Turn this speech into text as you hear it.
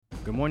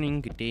Good morning,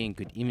 good day, and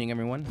good evening,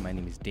 everyone. My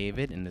name is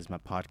David, and this is my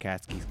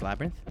podcast, Geeks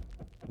Labyrinth.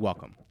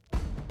 Welcome.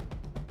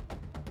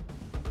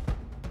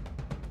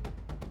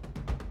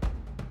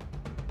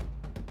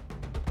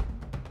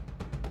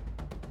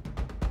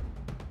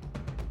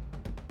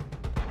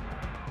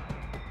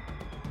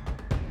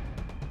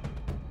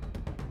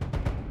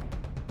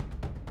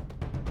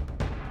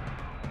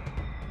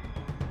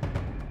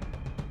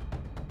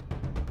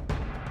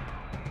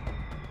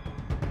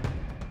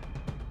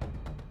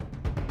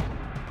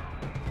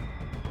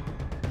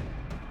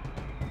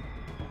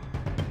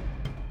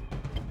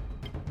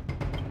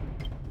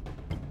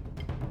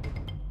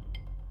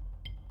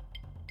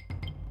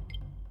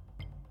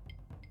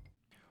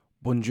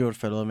 Bonjour,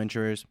 fellow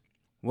adventurers.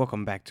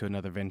 Welcome back to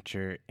another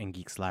venture in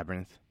Geeks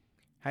Labyrinth.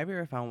 Have you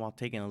ever found while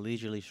taking a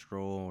leisurely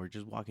stroll or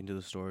just walking to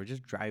the store or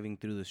just driving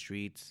through the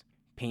streets,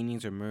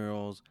 paintings or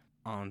murals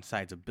on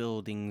sides of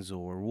buildings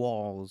or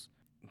walls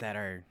that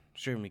are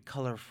extremely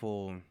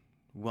colorful,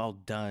 well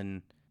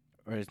done,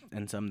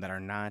 and some that are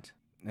not,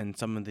 and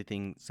some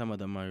of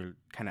them are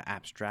kind of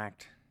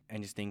abstract,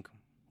 and just think,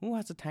 who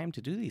has the time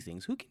to do these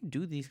things? Who can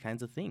do these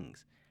kinds of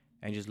things?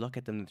 And just look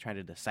at them and try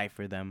to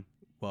decipher them.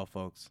 Well,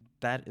 folks,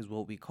 that is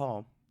what we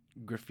call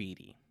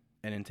graffiti.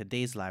 And in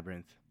today's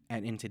labyrinth,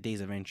 and in today's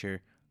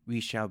adventure,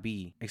 we shall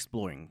be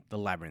exploring the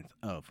labyrinth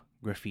of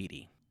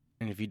graffiti.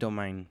 And if you don't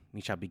mind,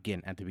 we shall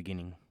begin at the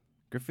beginning.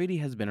 Graffiti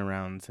has been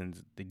around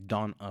since the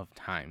dawn of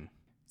time,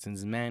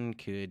 since man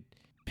could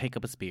pick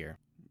up a spear.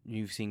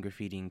 You've seen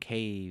graffiti in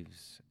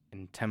caves,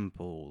 in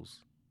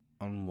temples,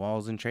 on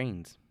walls and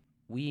trains.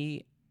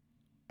 We,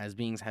 as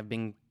beings, have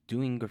been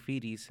doing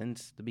graffiti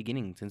since the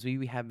beginning, since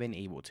we have been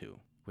able to.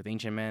 With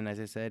ancient men, as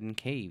I said, in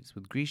caves.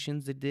 With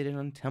Grecians, they did it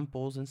on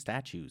temples and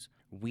statues.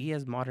 We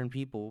as modern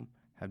people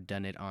have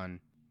done it on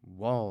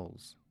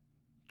walls,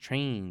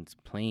 trains,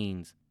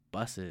 planes,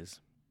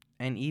 buses,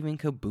 and even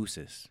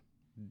cabooses.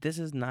 This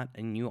is not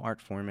a new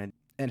art form.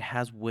 It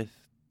has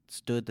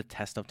withstood the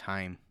test of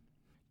time.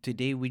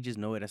 Today, we just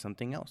know it as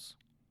something else.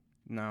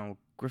 Now,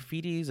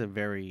 graffiti is a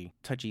very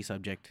touchy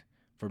subject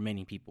for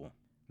many people.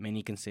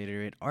 Many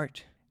consider it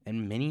art,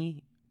 and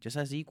many, just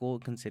as equal,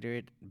 consider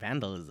it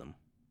vandalism.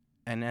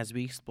 And as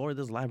we explore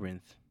this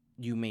labyrinth,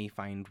 you may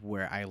find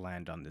where I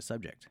land on this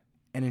subject.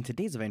 And in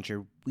today's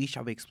adventure, we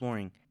shall be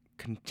exploring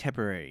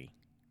contemporary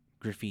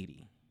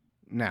graffiti.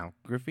 Now,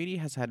 graffiti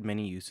has had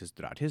many uses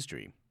throughout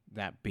history,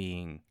 that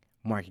being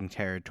marking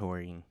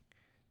territory,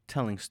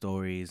 telling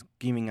stories,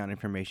 giving out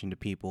information to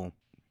people,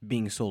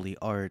 being solely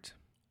art,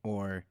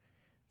 or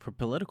for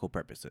political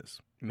purposes,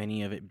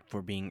 many of it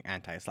for being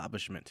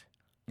anti-establishment.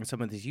 And some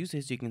of these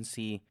uses you can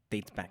see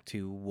dates back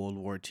to World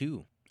War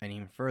II. And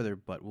even further,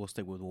 but we'll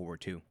stick with World War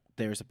II.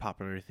 There's a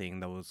popular thing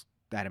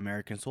that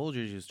American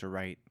soldiers used to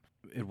write.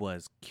 It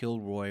was,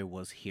 "Kilroy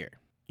was here."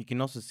 You can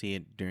also see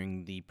it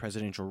during the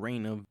presidential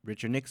reign of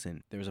Richard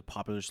Nixon. There was a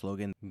popular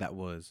slogan that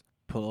was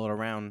put all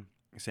around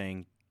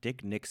saying,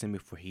 "Dick Nixon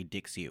before he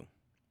dicks you."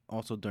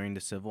 Also during the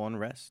civil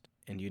unrest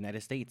in the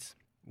United States,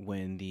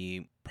 when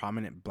the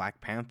prominent Black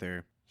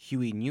Panther,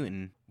 Huey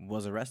Newton,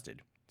 was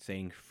arrested,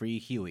 saying, "Free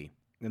Huey."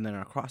 And then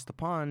across the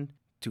pond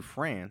to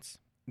France,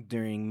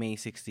 during May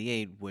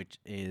 68, which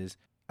is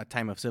a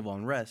time of civil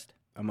unrest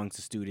amongst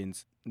the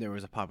students, there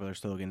was a popular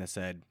slogan that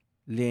said,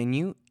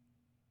 "L'ennui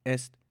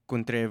est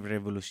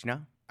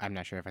contre-révolutionnaire." I'm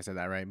not sure if I said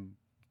that right,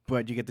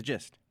 but you get the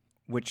gist,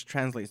 which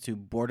translates to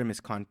boredom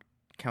is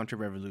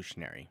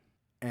counter-revolutionary.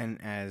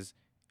 And as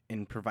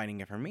in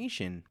providing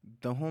information,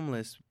 the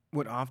homeless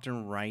would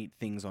often write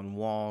things on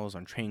walls,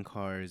 on train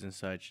cars and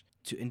such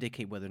to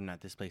indicate whether or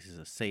not this place is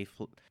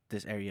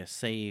this area is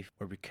safe,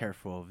 or be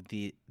careful of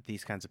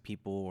these kinds of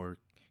people, or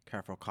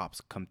careful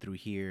cops come through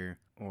here,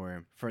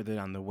 or further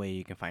down the way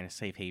you can find a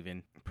safe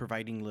haven,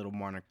 providing little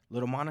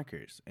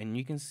monikers. And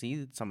you can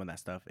see some of that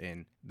stuff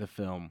in the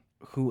film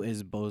Who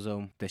is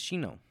Bozo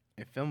Destino,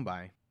 a film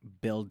by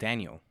Bill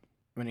Daniel.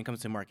 When it comes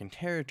to marking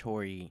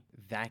territory,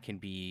 that can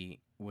be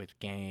with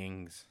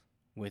gangs,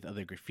 with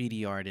other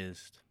graffiti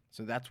artists.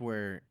 So that's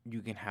where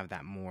you can have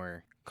that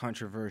more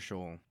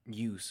controversial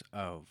use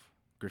of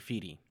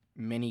graffiti.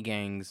 Many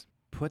gangs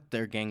put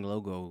their gang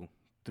logo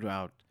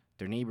throughout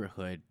their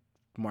neighborhood,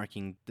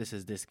 marking this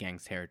is this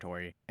gang's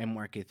territory, and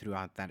mark it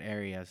throughout that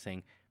area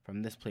saying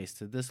from this place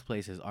to this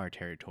place is our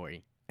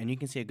territory. And you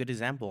can see a good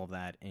example of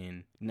that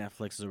in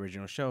Netflix's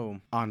original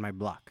show, On My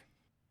Block.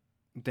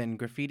 Then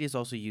graffiti is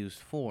also used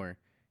for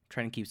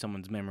trying to keep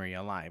someone's memory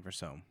alive or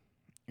so.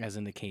 As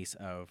in the case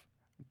of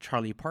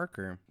Charlie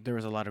Parker, there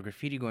was a lot of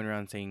graffiti going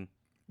around saying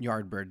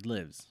Yardbird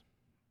lives,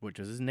 which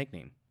was his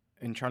nickname.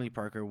 And Charlie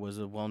Parker was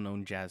a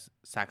well-known jazz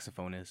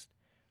saxophonist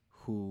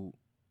who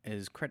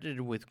is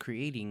credited with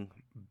creating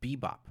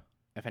bebop,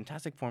 a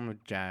fantastic form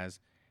of jazz,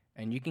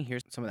 and you can hear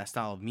some of that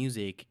style of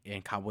music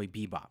in Cowboy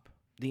Bebop.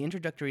 The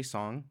introductory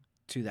song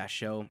to that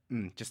show,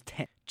 just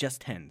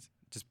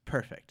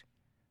perfect.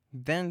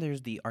 Then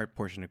there's the art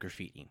portion of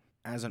graffiti.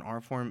 As an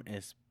art form,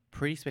 it's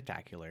pretty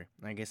spectacular.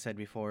 Like I said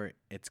before,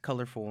 it's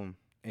colorful,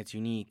 it's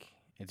unique,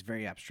 it's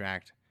very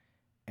abstract,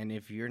 and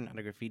if you're not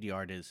a graffiti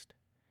artist,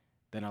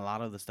 then a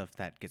lot of the stuff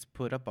that gets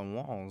put up on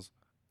walls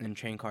and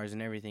train cars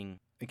and everything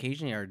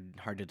occasionally are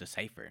hard to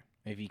decipher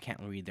if you can't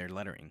read their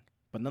lettering.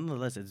 But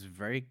nonetheless, it's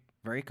very,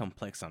 very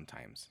complex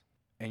sometimes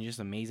and just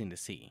amazing to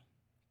see.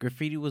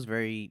 Graffiti was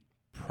very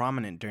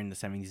prominent during the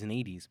 70s and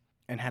 80s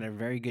and had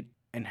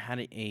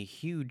a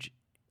huge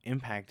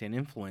impact and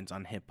influence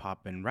on hip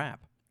hop and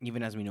rap,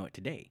 even as we know it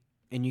today.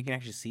 And you can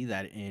actually see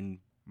that in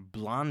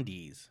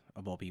Blondie's,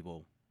 of all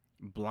people,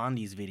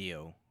 Blondie's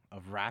video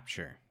of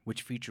Rapture,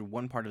 which featured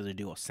one part of the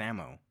duo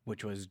Samo,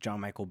 which was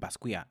John Michael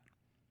Basquiat,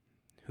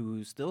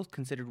 who's still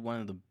considered one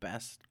of the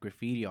best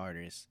graffiti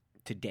artists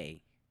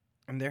today.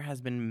 And there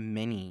has been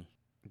many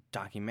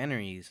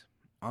documentaries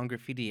on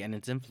graffiti and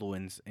its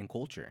influence in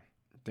culture.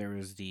 There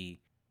was the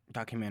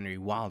documentary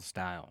Wild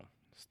Style,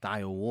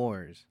 Style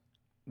Wars,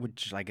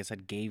 which, like I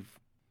said, gave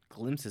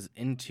glimpses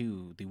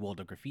into the world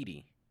of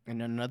graffiti.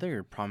 And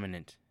another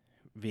prominent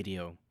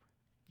video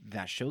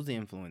that shows the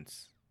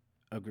influence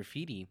of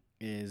graffiti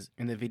is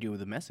in the video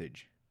The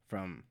Message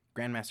from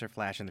Grandmaster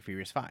Flash and the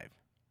Furious Five.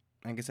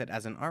 Like I said,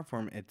 as an art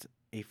form, it's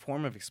a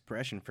form of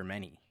expression for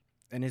many,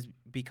 and it's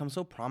become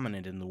so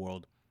prominent in the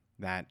world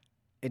that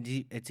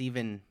it's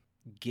even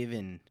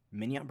given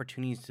many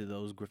opportunities to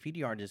those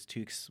graffiti artists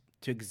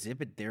to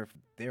exhibit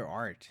their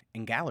art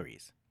in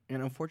galleries.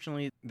 And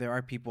unfortunately, there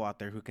are people out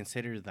there who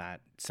consider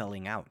that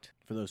selling out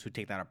for those who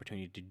take that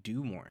opportunity to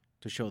do more,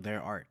 to show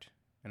their art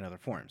in other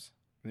forms.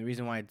 And the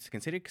reason why it's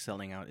considered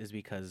selling out is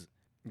because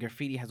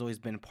graffiti has always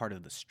been part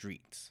of the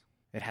streets.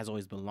 It has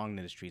always belonged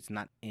in the streets,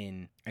 not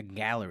in a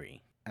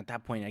gallery. At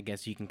that point, I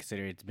guess you can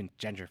consider it's been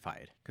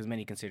gentrified, because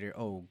many consider,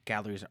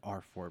 galleries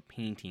are for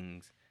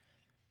paintings,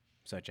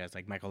 such as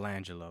like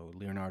Michelangelo,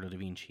 Leonardo da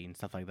Vinci, and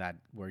stuff like that,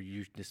 where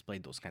you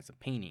displayed those kinds of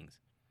paintings.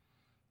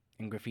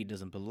 And graffiti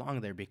doesn't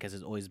belong there because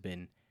it's always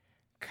been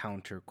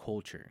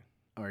counterculture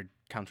or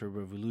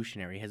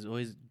counter-revolutionary. It has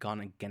always gone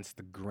against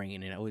the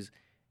grain, and it always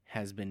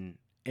has been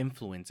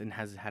influenced and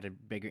has had a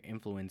bigger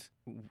influence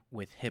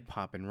with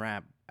hip-hop and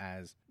rap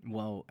as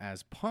well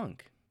as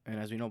punk. And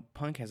as we know,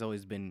 punk has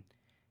always been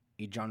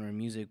a genre of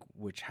music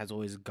which has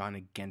always gone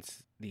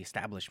against the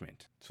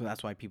establishment. So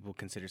that's why people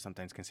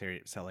sometimes consider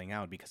it selling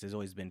out, because it's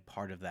always been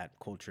part of that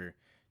culture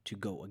to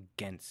go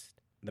against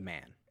the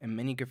man. And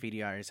many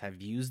graffiti artists have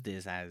used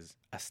this as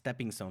a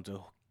stepping stone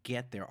to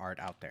get their art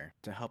out there,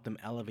 to help them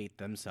elevate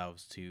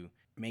themselves, to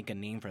make a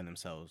name for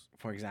themselves.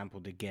 For example,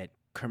 to get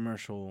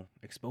commercial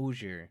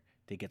exposure,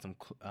 to get some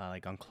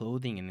on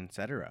clothing and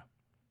etc.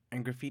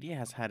 And graffiti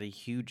has had a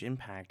huge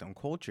impact on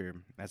culture.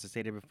 As I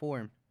stated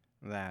before,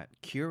 that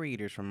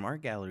curators from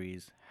art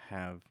galleries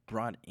have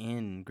brought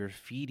in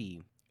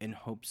graffiti in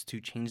hopes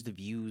to change the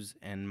views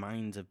and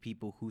minds of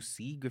people who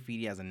see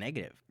graffiti as a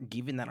negative,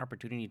 giving that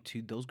opportunity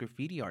to those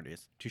graffiti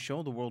artists to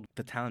show the world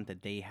the talent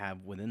that they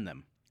have within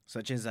them.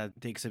 Such as the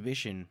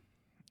exhibition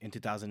in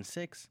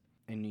 2006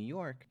 in New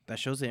York that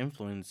shows the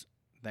influence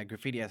that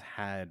graffiti has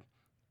had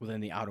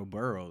within the outer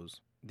boroughs.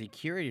 The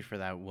curator for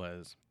that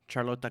was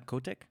Charlotte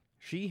Kotek.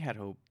 She had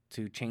hoped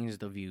to change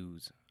the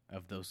views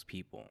of those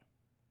people.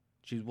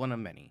 She's one of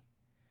many.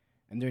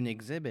 And during the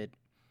exhibit,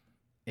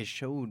 it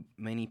showed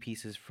many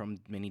pieces from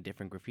many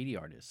different graffiti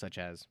artists, such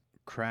as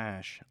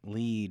Crash,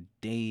 Lead,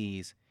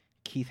 Daze,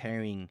 Keith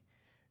Haring,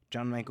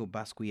 John Michael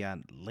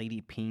Basquiat, Lady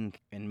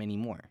Pink, and many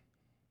more.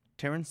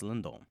 Terrence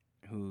Lindell,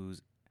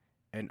 who's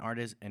an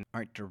artist and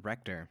art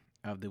director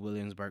of the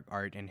Williamsburg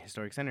Art and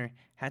Historic Center,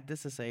 had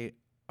this to say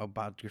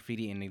about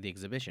graffiti in the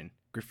exhibition.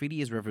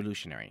 Graffiti is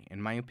revolutionary,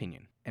 in my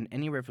opinion, and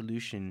any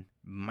revolution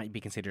might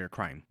be considered a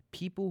crime.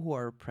 People who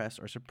are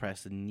oppressed or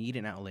suppressed need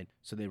an outlet,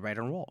 so they write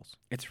on walls.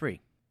 It's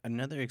free.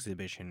 Another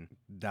exhibition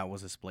that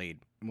was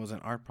displayed was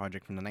an art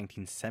project from the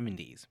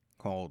 1970s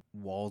called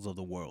Walls of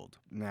the World.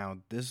 Now,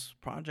 this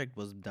project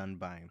was done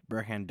by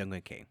Burhan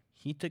Dungake.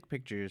 He took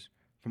pictures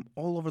from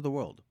all over the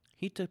world.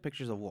 He took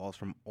pictures of walls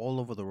from all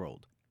over the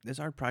world. This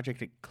art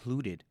project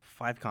included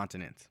 5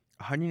 continents,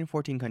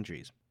 114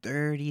 countries,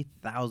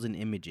 30,000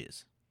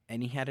 images.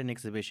 And he had an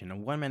exhibition, a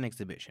one-man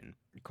exhibition,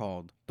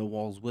 called The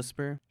Walls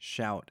Whisper,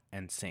 Shout,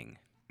 and Sing.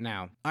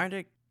 Now,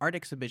 art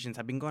exhibitions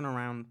have been going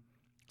around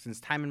since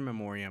time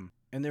immemorial,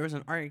 and there was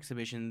an art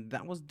exhibition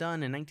that was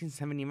done in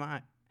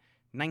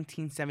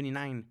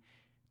 1979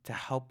 to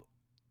help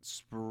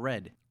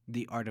spread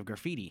the art of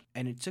graffiti,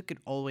 and it took it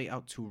all the way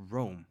out to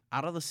Rome,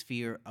 out of the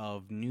sphere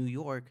of New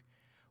York,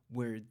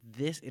 where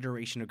this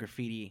iteration of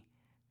graffiti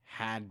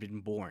had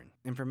been born.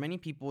 And for many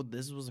people,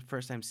 this was the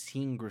first time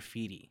seeing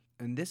graffiti.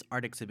 And this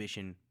art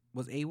exhibition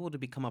was able to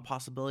become a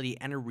possibility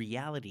and a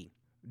reality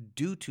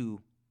due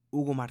to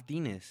Hugo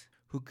Martinez,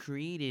 who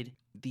created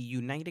the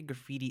United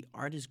Graffiti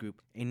Artists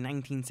Group in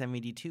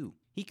 1972.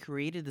 He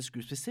created this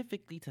group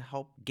specifically to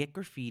help get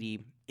graffiti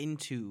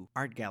into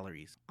art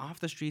galleries, off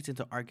the streets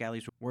into art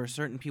galleries where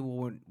certain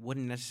people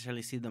wouldn't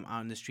necessarily see them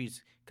out in the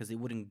streets because they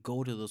wouldn't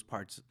go to those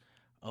parts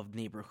of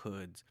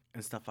neighborhoods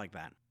and stuff like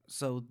that.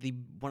 So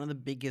one of the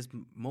biggest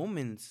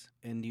moments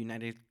in the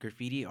United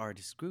Graffiti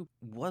Artists Group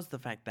was the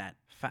fact that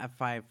Fab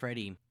Five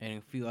Freddy and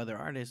a few other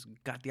artists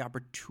got the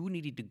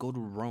opportunity to go to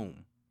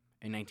Rome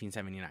in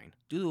 1979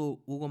 due to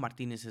Hugo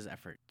Martinez's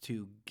effort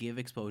to give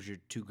exposure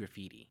to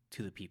graffiti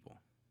to the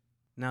people.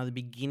 Now, the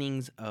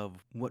beginnings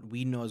of what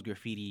we know as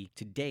graffiti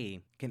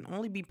today can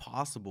only be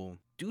possible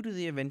due to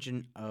the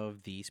invention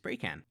of the spray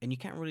can. And you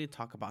can't really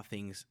talk about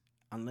things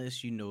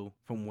unless you know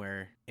from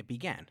where it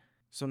began.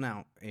 So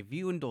now, if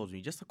you indulge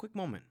me just a quick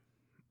moment,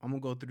 I'm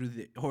going to go through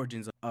the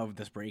origins of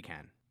the spray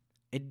can.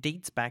 It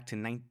dates back to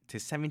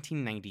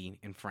 1790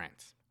 in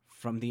France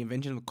from the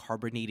invention of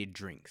carbonated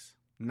drinks.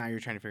 Now you're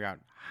trying to figure out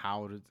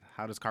how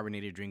does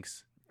carbonated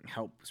drinks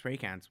help spray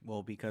cans?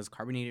 Well, because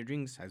carbonated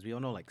drinks, as we all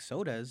know, like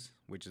sodas,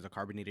 which is a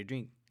carbonated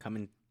drink, come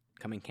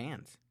in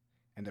cans,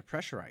 and they're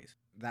pressurized.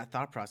 That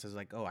thought process is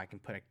like, oh, I can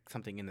put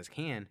something in this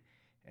can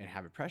and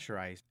have it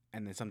pressurized,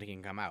 and then something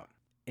can come out.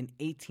 In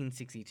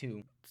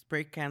 1862,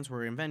 spray cans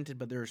were invented,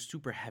 but they were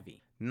super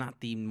heavy. Not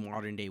the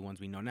modern day ones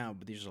we know now,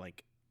 but these are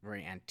like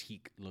very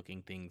antique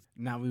looking things.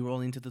 Now we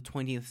roll into the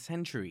 20th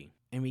century,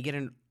 and we get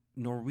a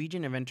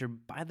Norwegian inventor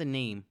by the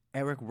name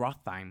Erik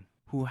Rothheim,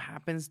 who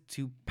happens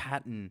to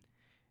patent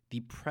the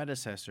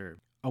predecessor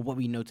of what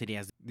we know today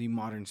as the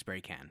modern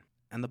spray can.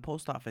 And the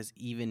post office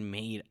even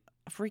made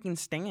a freaking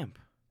stamp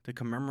to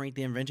commemorate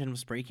the invention of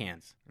spray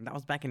cans. And that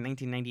was back in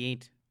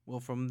 1998. Well,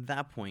 from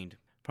that point,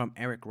 from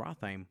Erik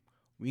Rothheim,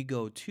 we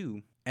go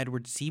to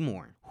Edward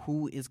Seymour,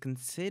 who is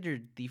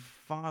considered the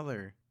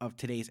father of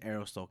today's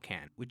aerosol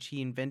can, which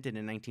he invented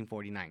in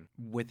 1949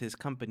 with his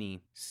company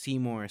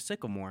Seymour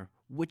Sycamore,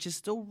 which is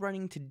still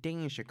running today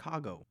in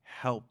Chicago,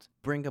 helped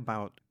bring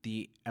about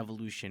the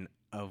evolution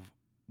of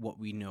what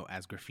we know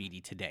as graffiti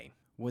today.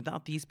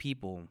 Without these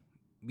people,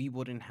 we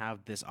wouldn't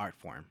have this art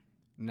form.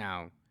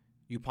 Now,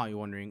 you're probably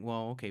wondering,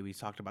 well, okay, we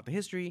talked about the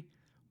history.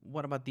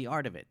 What about the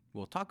art of it?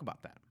 We'll talk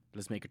about that.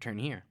 Let's make a turn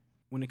here.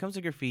 When it comes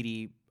to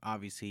graffiti,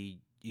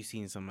 obviously, you've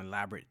seen some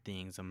elaborate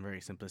things, some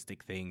very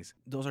simplistic things.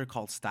 Those are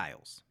called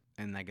styles.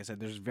 And like I said,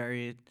 there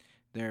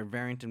are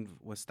variant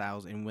with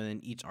styles, and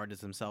within each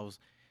artist themselves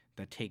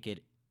that take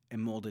it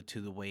and mold it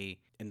to the way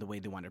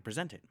they want to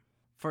present it.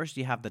 First,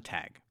 you have the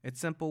tag. It's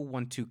simple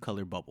 1-2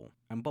 color bubble.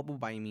 And bubble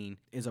by I mean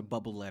is a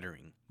bubble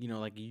lettering. You know,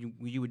 like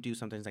you would do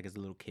sometimes like as a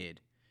little kid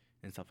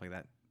and stuff like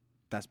that.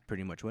 That's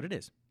pretty much what it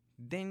is.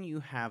 Then you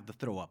have the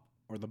throw up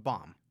or the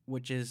bomb,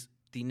 which is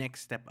the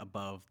next step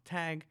above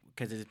tag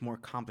because it's more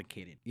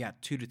complicated. You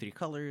have 2 to 3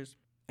 colors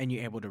and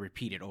you're able to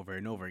repeat it over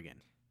and over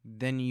again.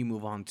 Then you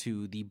move on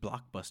to the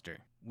blockbuster,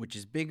 which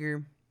is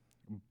bigger,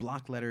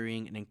 block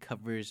lettering, and it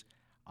covers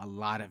a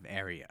lot of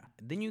area.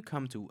 Then you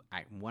come to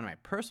one of my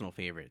personal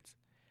favorites,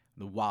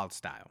 the wild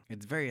style.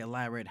 It's very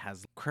elaborate,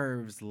 has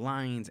curves,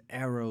 lines,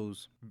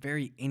 arrows,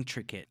 very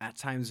intricate, at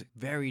times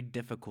very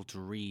difficult to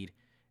read,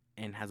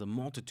 and has a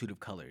multitude of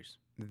colors.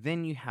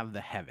 Then you have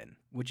the heaven,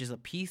 which is a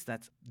piece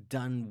that's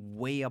done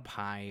way up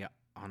high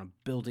on a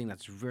building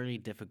that's really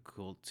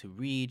difficult to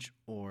reach,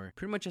 or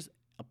pretty much just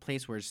a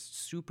place where it's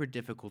super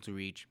difficult to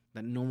reach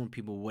that normal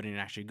people wouldn't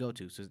actually go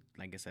to. So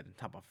like I said, on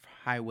top of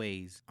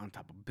highways, on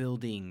top of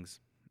buildings,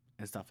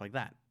 and stuff like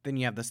that. Then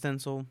you have the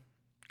stencil,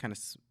 kind of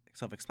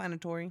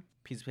self-explanatory.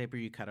 Piece of paper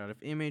you cut out of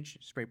image,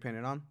 spray paint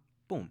it on,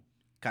 boom,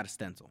 got a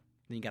stencil.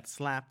 Then you got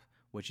slap,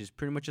 which is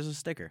pretty much just a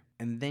sticker.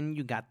 And then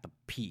you got the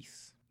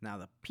piece. Now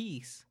the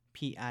piece,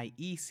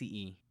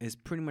 P-I-E-C-E, is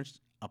pretty much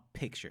a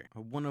picture,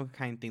 a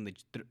one-of-a-kind thing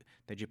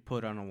that you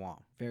put on a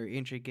wall. Very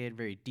intricate,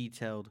 very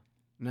detailed.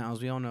 Now,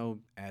 as we all know,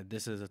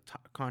 this is a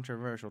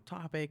controversial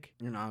topic,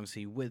 and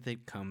obviously with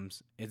it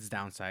comes its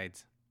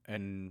downsides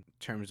in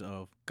terms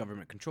of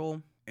government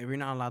control. If you're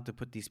not allowed to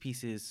put these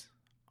pieces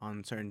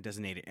on certain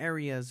designated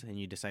areas and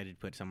you decide to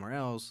put it somewhere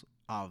else,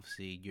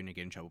 obviously you're gonna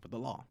get in trouble with the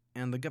law.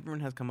 And the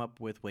government has come up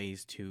with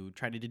ways to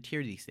try to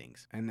deter these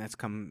things. And that's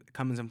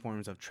comes in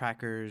forms of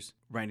trackers,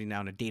 writing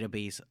down a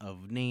database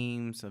of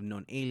names, of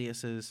known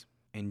aliases,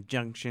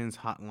 injunctions,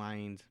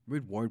 hotlines,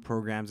 reward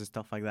programs, and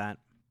stuff like that.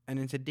 And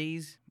in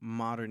today's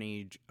modern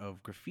age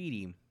of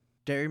graffiti,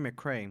 Derry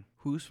McCrae,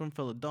 who's from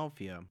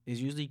Philadelphia,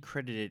 is usually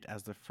credited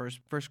as the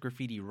first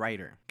graffiti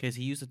writer because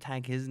he used to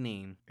tag his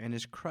name and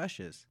his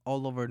crushes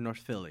all over North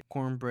Philly.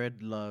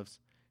 Cornbread loves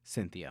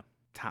Cynthia.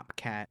 Top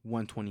Cat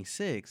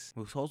 126,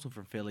 who's also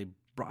from Philly,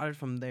 brought it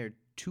from there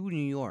to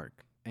New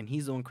York, and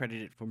he's the one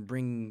credited for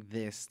bringing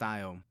this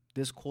style,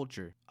 this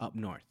culture, up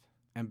north.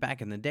 And back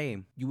in the day,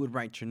 you would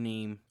write your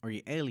name or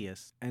your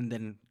alias and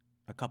then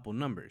a couple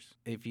numbers.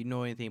 If you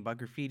know anything about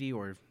graffiti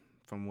or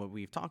from what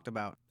we've talked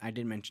about, I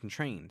did mention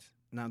trains.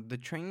 Now, the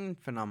train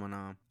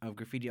phenomenon of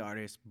graffiti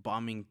artists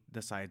bombing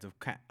the sides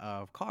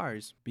of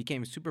cars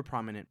became super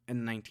prominent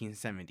in the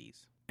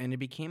 1970s. And it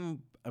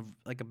became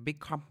a big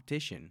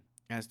competition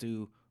as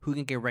to who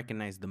can get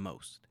recognized the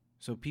most.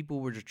 So people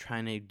were just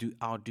trying to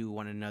outdo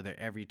one another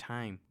every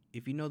time.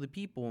 If you know the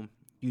people,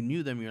 you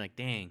knew them, you're like,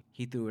 dang,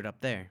 he threw it up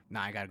there.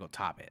 Now I gotta go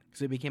top it.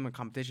 So it became a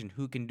competition,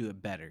 who can do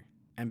it better.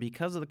 And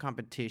because of the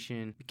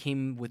competition, it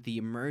came with the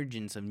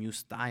emergence of new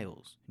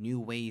styles, new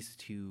ways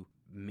to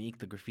make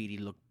the graffiti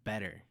look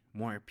better,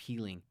 more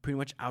appealing, pretty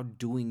much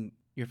outdoing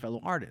your fellow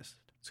artists.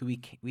 So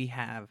we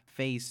have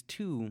Phase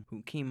 2,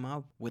 who came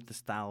up with the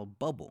style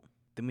bubble.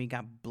 Then we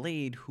got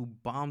Blade, who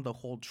bombed the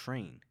whole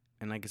train.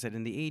 And like I said,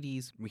 in the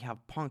 80s, we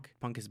have punk.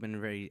 Punk has been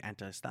very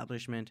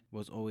anti-establishment,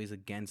 was always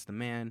against the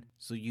man.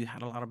 So you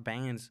had a lot of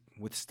bands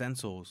with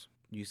stencils.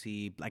 You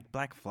see like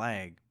Black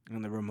Flag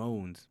and the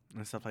Ramones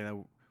and stuff like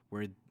that,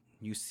 where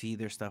you see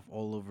their stuff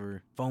all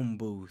over phone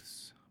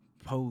booths,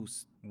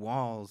 posts,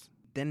 walls.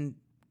 Then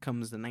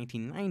comes the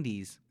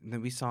 1990s, and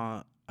then we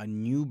saw a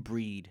new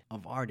breed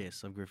of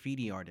artists, of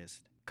graffiti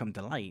artists, come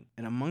to light.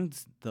 And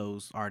amongst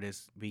those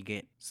artists, we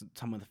get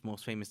some of the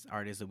most famous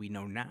artists that we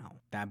know now,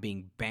 that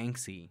being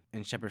Banksy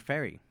and Shepard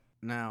Fairey.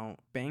 Now,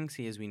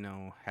 Banksy, as we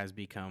know, has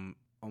become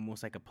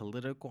almost like a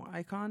political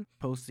icon,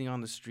 posting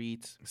on the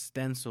streets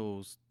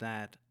stencils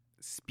that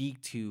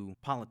speak to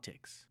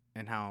politics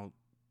and how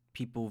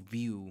people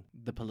view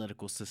the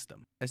political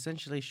system,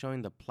 essentially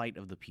showing the plight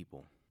of the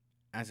people.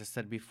 As I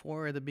said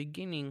before at the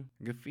beginning,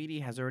 graffiti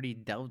has already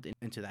delved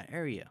into that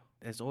area.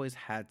 It's always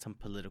had some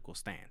political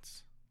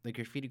stance. The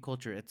graffiti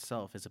culture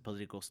itself is a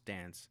political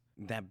stance,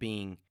 that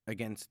being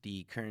against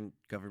the current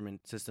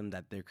government system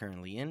that they're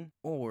currently in,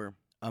 or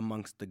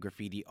amongst the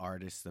graffiti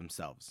artists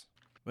themselves.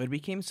 But it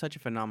became such a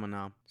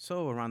phenomenon.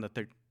 So around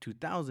the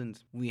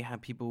 2000s, we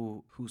have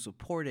people who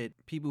supported,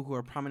 people who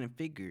are prominent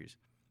figures,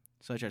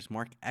 such as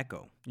Mark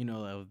Echo,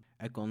 of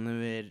Echo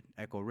Unlimited,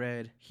 Echo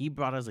Red. He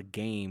brought us a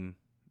game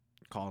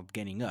called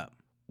Getting Up,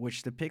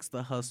 which depicts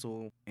the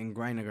hustle and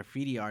grind a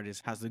graffiti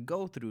artist has to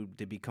go through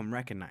to become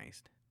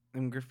recognized.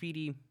 In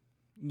graffiti,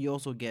 you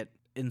also get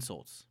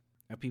insults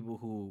of people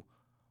who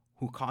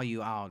call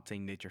you out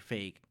saying that you're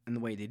fake. And the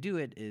way they do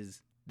it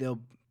is they'll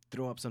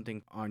throw up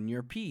something on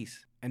your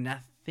piece, and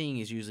that thing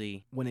is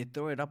usually, when they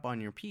throw it up on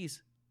your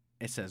piece,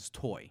 it says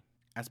toy.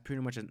 That's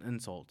pretty much an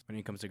insult when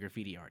it comes to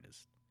graffiti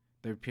artists.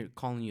 They're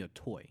calling you a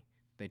toy,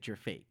 that you're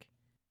fake.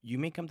 You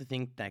may come to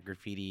think that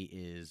graffiti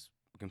is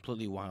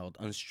completely wild,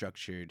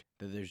 unstructured,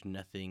 that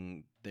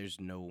there's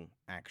no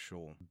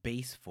actual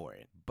base for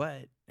it.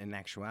 But in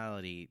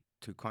actuality,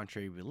 to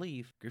contrary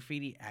belief,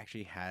 graffiti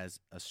actually has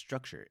a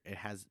structure. It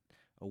has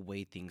a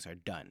way things are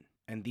done.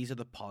 And these are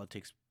the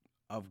politics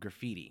of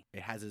graffiti.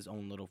 It has its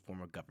own little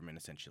form of government,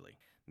 essentially.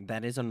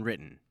 That is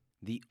unwritten.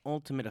 The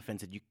ultimate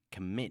offense that you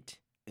commit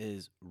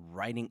is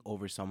writing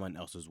over someone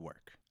else's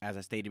work. As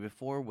I stated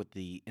before, with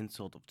the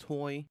insult of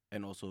toy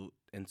and also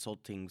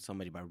insulting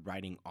somebody by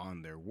writing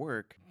on their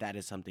work, that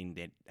is something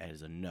that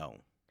is a no.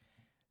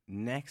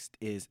 Next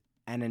is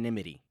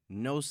anonymity.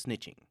 No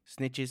snitching.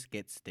 Snitches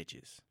get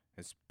stitches.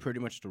 That's pretty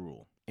much the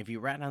rule. If you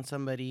rat on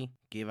somebody,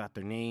 give out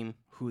their name,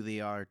 who they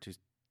are to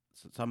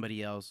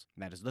somebody else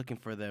that is looking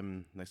for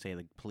them, let's say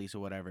like police or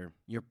whatever,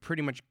 you're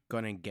pretty much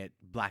gonna get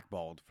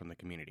blackballed from the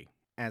community.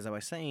 As I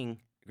was saying,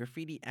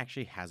 graffiti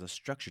actually has a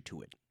structure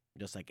to it,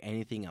 just like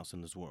anything else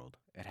in this world.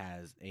 It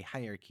has a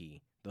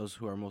hierarchy. Those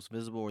who are most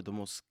visible or the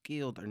most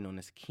skilled are known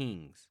as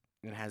kings.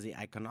 It has the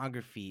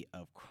iconography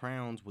of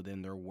crowns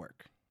within their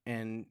work.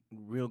 And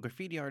real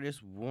graffiti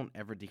artists won't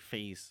ever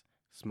deface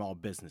small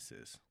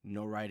businesses.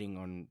 No writing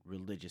on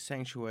religious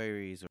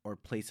sanctuaries or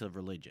places of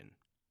religion.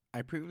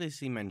 I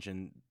previously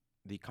mentioned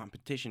the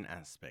competition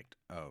aspect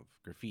of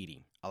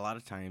graffiti. A lot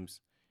of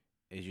times,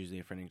 it's usually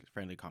a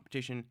friendly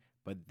competition,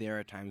 but there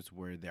are times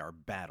where there are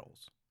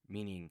battles,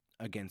 meaning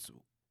against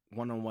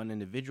one-on-one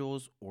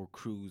individuals or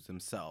crews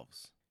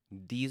themselves.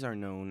 These are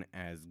known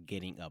as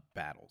getting up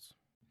battles.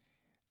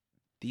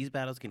 These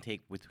battles can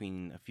take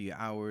between a few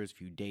hours,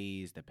 few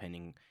days,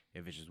 depending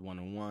if it's just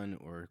one-on-one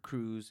or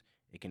crews.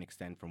 It can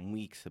extend from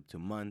weeks up to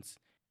months,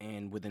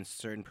 and within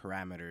certain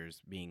parameters,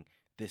 being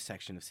this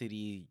section of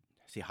city,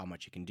 see how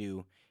much you can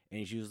do, and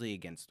it's usually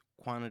against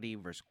quantity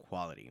versus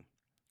quality.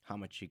 How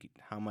much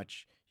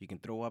you can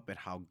throw up and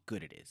how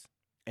good it is.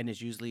 And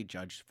it's usually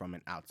judged from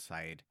an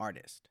outside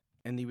artist.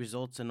 And the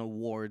results and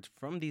awards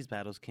from these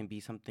battles can be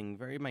something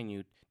very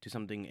minute to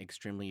something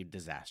extremely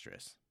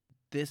disastrous.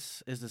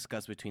 This is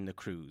discussed between the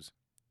crews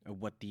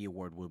of what the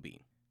award will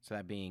be. So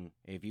that being,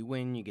 if you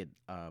win, you get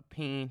a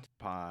paint,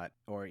 pot,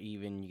 or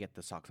even you get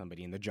to sock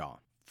somebody in the jaw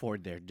for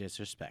their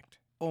disrespect.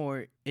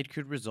 Or it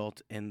could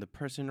result in the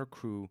person or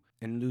crew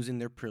in losing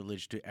their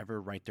privilege to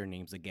ever write their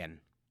names again.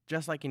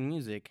 Just like in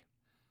music,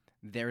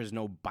 there is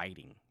no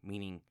biting,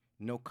 meaning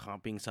no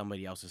copying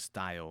somebody else's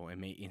style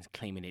and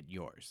claiming it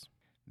yours.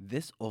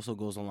 This also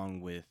goes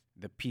along with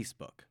the Peace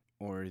Book,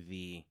 or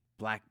the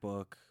Black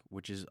Book,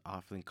 which is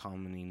often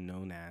commonly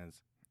known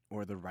as,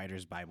 or the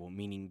Writer's Bible,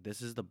 meaning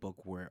this is the book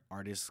where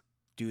artists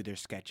do their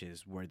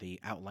sketches, where they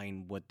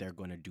outline what they're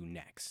going to do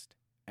next.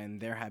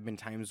 And there have been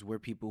times where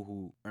people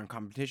who are in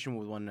competition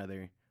with one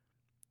another,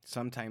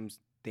 sometimes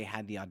they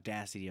had the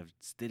audacity of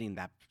stealing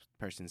that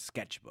person's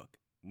sketchbook,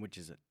 which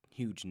is a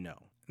huge no.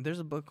 There's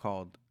a book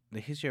called The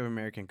History of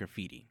American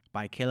Graffiti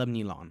by Caleb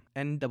Nealon,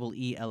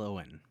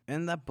 Neelon.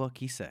 In that book,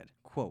 he said,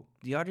 Quote,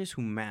 the artists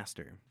who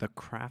master the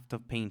craft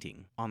of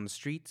painting on the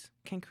streets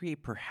can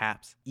create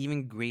perhaps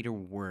even greater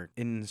work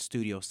in the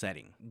studio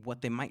setting.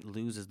 What they might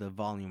lose is the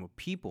volume of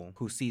people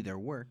who see their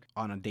work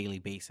on a daily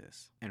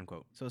basis, end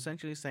quote. So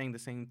essentially saying the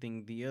same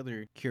thing the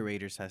other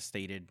curators has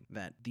stated,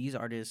 that these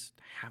artists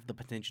have the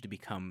potential to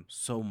become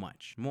so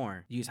much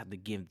more. You just have to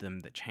give them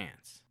the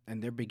chance.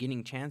 And their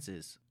beginning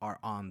chances are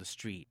on the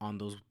street, on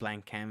those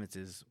blank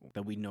canvases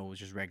that we know is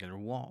just regular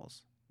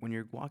walls. When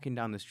you're walking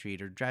down the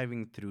street or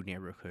driving through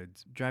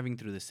neighborhoods, driving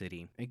through the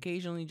city,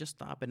 occasionally just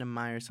stop and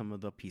admire some of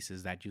the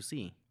pieces that you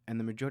see. And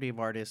the majority of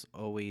artists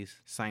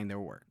always sign their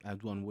work,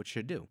 as one would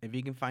should do. If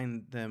you can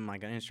find them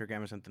like on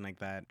Instagram or something like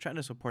that, try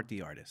to support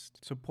the artist.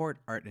 Support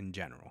art in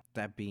general.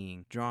 That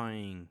being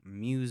drawing,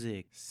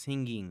 music,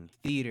 singing,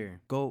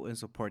 theater. Go and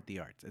support the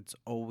arts. It's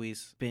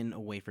always been a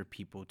way for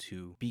people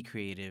to be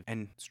creative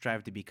and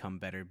strive to become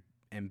better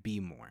and be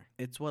more.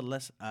 It's what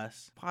lets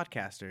us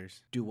podcasters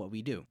do what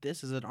we do.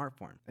 This is an art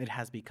form. It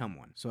has become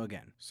one. So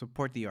again,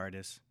 support the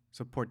artists,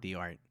 support the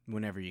art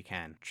whenever you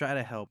can. Try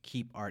to help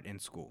keep art in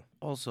school.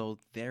 Also,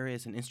 there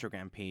is an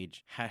Instagram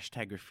page,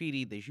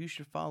 #graffiti, that you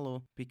should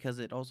follow because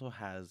it also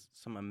has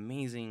some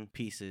amazing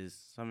pieces,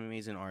 some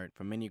amazing art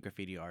from many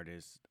graffiti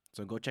artists.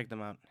 So go check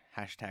them out,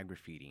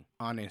 #graffiti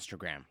on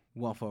Instagram.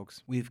 Well,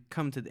 folks, we've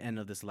come to the end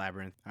of this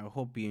labyrinth. I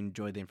hope you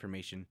enjoyed the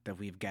information that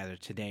we've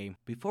gathered today.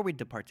 Before we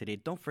depart today,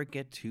 don't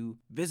forget to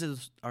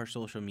visit our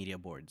social media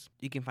boards.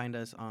 You can find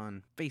us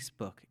on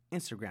Facebook,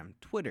 Instagram,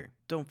 Twitter.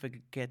 Don't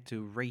forget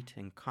to rate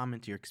and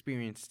comment your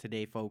experience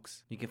today,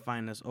 folks. You can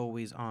find us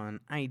always on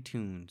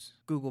iTunes,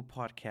 Google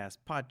Podcasts,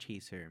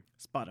 Podchaser,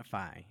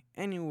 Spotify,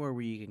 anywhere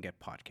where you can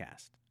get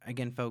podcasts.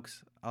 Again,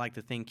 folks, I'd like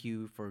to thank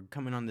you for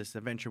coming on this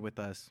adventure with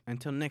us.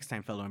 Until next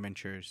time, fellow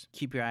adventurers,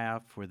 keep your eye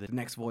out for the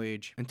next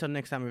voyage. Until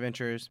next time,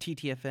 adventurers,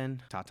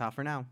 TTFN, ta-ta for now.